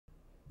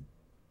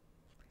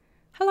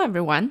Hello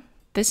everyone,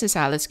 this is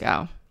Alice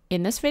Gao.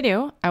 In this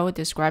video, I will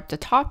describe the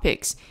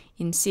topics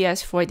in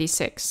CS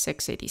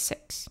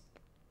 486-686.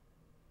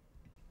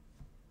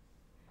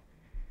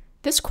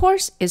 This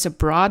course is a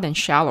broad and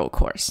shallow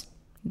course.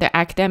 The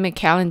academic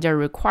calendar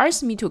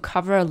requires me to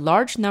cover a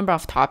large number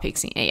of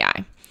topics in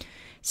AI,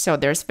 so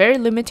there's very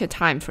limited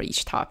time for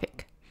each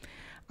topic.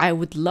 I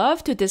would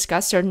love to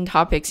discuss certain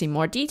topics in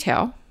more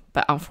detail,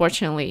 but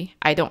unfortunately,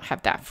 I don't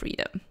have that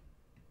freedom.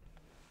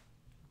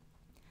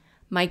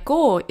 My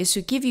goal is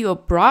to give you a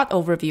broad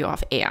overview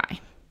of AI.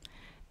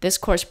 This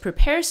course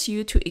prepares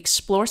you to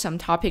explore some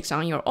topics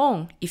on your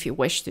own if you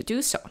wish to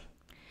do so.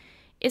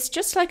 It's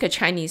just like a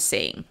Chinese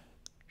saying,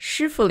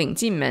 师傅领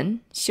进门，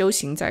修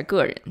行在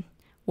个人,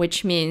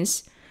 which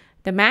means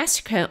the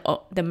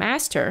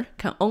master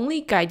can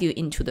only guide you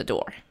into the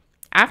door.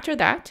 After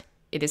that,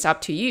 it is up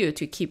to you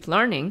to keep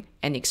learning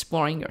and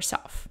exploring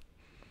yourself.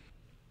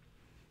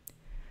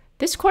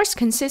 This course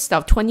consists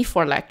of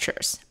 24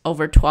 lectures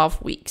over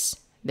 12 weeks.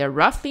 There are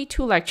roughly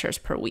 2 lectures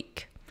per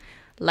week.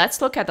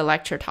 Let's look at the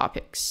lecture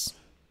topics.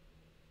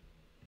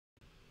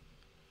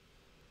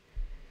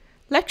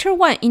 Lecture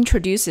 1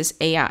 introduces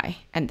AI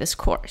and this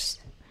course.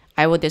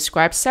 I will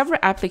describe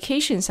several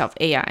applications of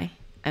AI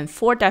and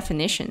 4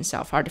 definitions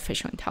of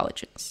artificial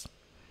intelligence.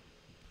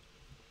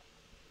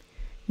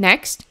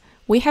 Next,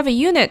 we have a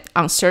unit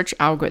on search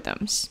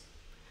algorithms.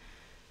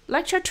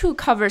 Lecture 2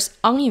 covers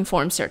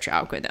uninformed search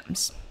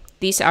algorithms.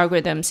 These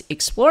algorithms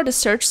explore the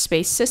search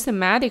space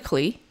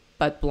systematically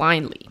but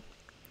blindly.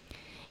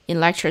 In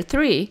Lecture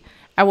 3,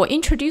 I will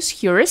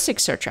introduce heuristic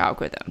search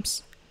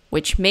algorithms,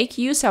 which make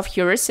use of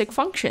heuristic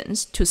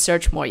functions to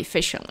search more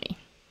efficiently.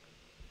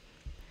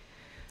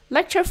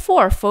 Lecture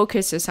 4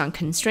 focuses on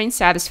constraint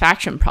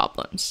satisfaction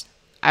problems.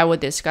 I will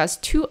discuss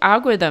 2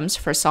 algorithms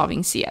for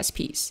solving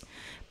CSPs,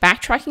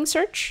 backtracking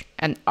search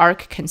and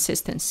arc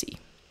consistency.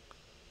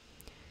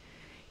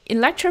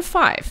 In Lecture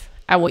 5,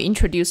 I will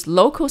introduce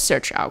local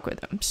search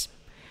algorithms.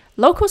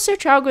 Local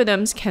search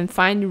algorithms can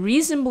find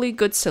reasonably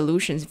good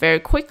solutions very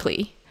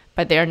quickly,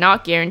 but they are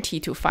not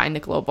guaranteed to find the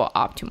global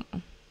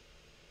optimum.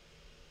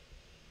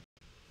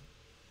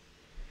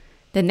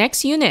 The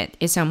next unit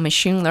is on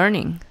machine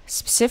learning,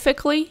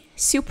 specifically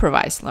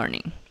supervised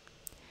learning.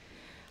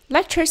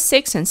 Lectures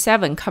 6 and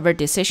 7 cover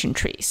decision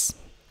trees.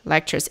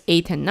 Lectures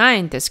 8 and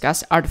 9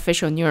 discuss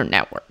artificial neural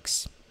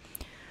networks.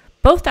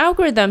 Both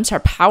algorithms are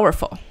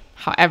powerful.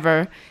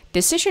 However,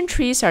 decision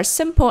trees are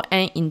simple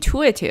and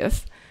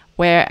intuitive,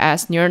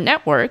 whereas neural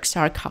networks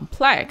are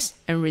complex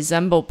and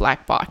resemble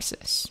black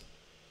boxes.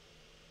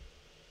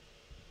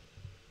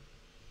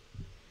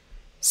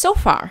 So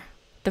far,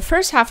 the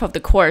first half of the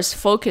course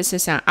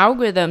focuses on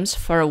algorithms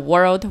for a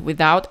world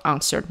without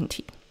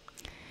uncertainty.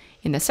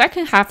 In the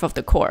second half of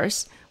the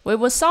course, we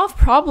will solve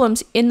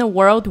problems in a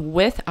world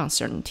with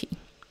uncertainty.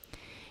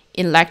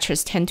 In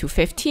lectures 10 to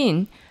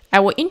 15, I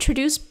will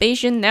introduce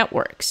Bayesian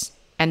networks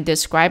and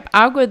describe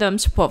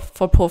algorithms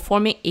for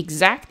performing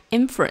exact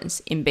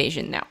inference in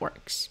Bayesian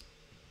networks.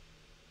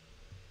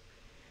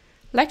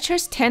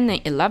 Lectures 10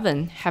 and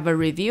 11 have a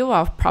review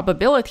of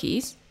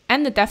probabilities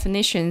and the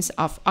definitions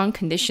of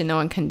unconditional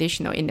and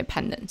conditional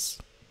independence.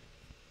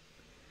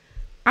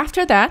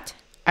 After that,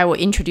 I will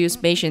introduce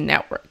Bayesian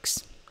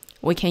networks.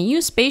 We can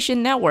use Bayesian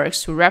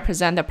networks to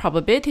represent the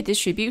probability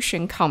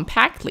distribution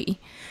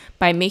compactly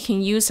by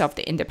making use of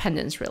the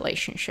independence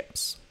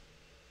relationships.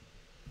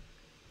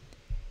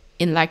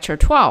 In Lecture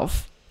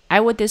 12,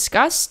 I will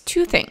discuss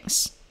 2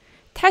 things: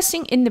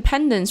 testing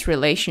independence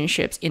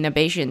relationships in a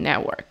Bayesian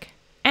network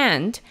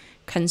and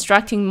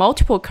constructing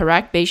multiple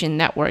correct Bayesian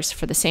networks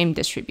for the same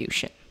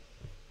distribution.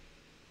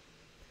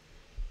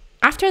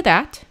 After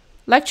that,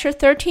 Lecture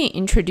 13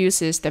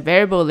 introduces the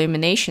variable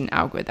elimination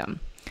algorithm,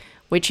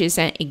 which is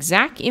an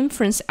exact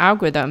inference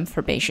algorithm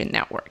for Bayesian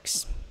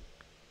networks.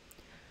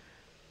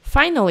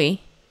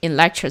 Finally, in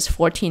Lectures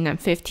 14 and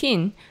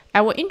 15, I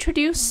will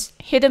introduce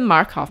hidden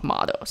Markov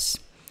models.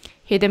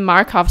 Hidden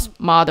Markov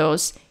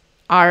models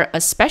are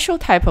a special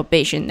type of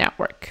Bayesian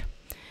network.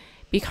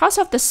 Because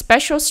of the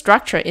special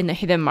structure in the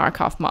hidden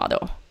Markov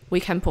model, we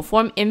can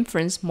perform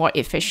inference more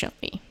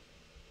efficiently.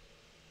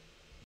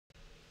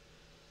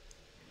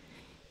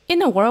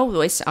 In a world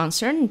with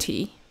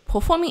uncertainty,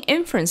 performing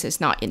inference is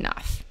not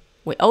enough.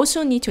 We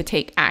also need to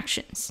take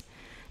actions.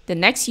 The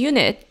next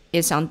unit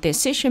is on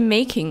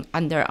decision-making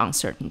under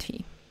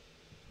uncertainty.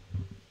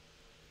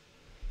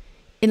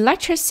 In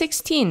Lecture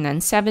 16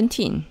 and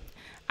 17,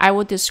 I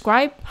will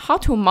describe how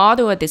to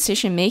model a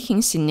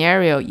decision-making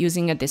scenario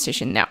using a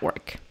decision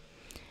network,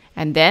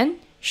 and then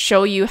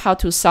show you how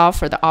to solve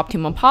for the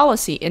optimal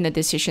policy in the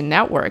decision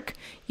network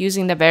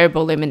using the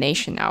variable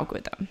elimination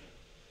algorithm.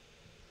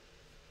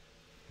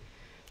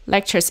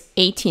 Lectures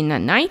 18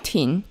 and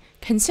 19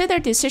 consider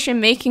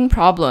decision-making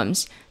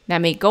problems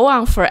that may go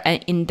on for an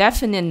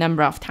indefinite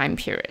number of time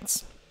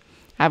periods.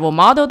 I will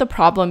model the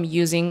problem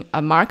using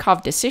a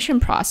Markov decision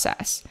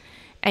process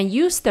and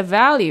use the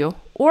value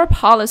or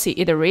policy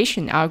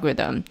iteration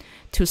algorithm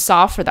to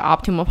solve for the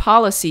optimal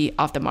policy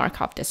of the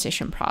Markov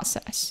decision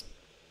process.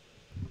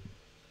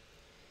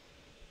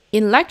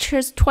 In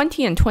lectures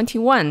 20 and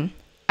 21,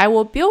 I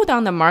will build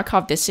on the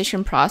Markov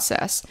decision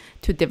process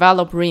to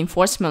develop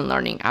reinforcement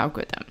learning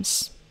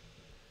algorithms.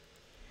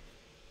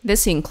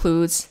 This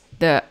includes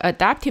the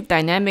adaptive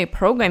dynamic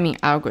programming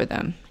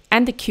algorithm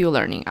and the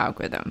Q-learning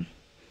algorithm.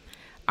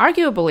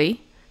 Arguably,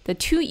 the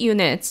 2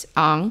 units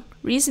on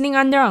reasoning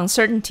under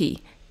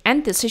uncertainty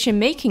and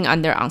decision-making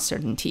under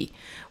uncertainty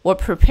were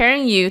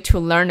preparing you to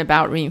learn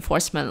about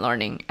reinforcement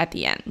learning at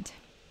the end.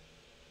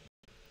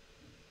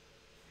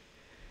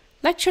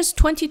 Lectures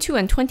 22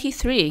 and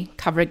 23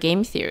 cover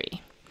game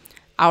theory.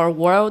 Our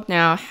world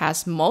now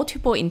has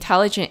multiple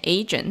intelligent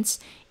agents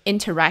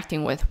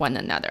interacting with one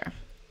another.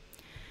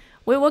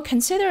 We will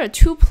consider a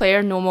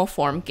 2-player normal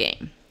form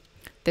game.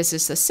 This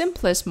is the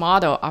simplest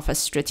model of a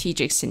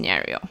strategic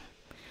scenario.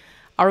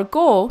 Our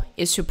goal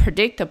is to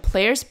predict the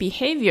player's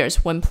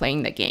behaviors when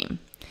playing the game,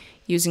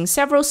 using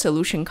several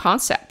solution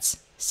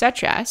concepts,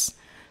 such as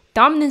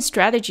dominant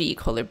strategy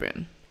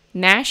equilibrium,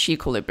 Nash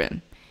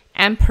equilibrium,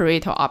 and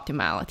Pareto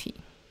optimality.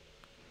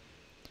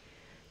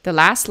 The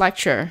last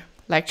lecture,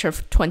 lecture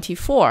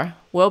 24,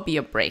 will be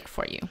a break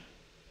for you.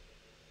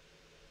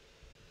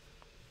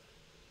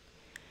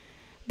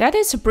 That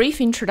is a brief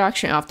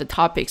introduction of the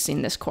topics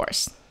in this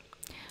course.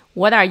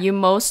 What are you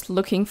most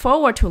looking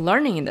forward to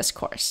learning in this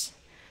course?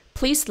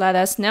 Please let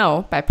us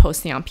know by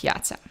posting on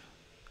Piazza.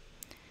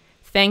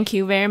 Thank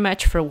you very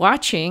much for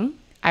watching.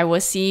 I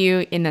will see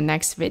you in the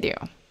next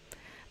video.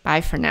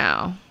 Bye for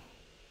now.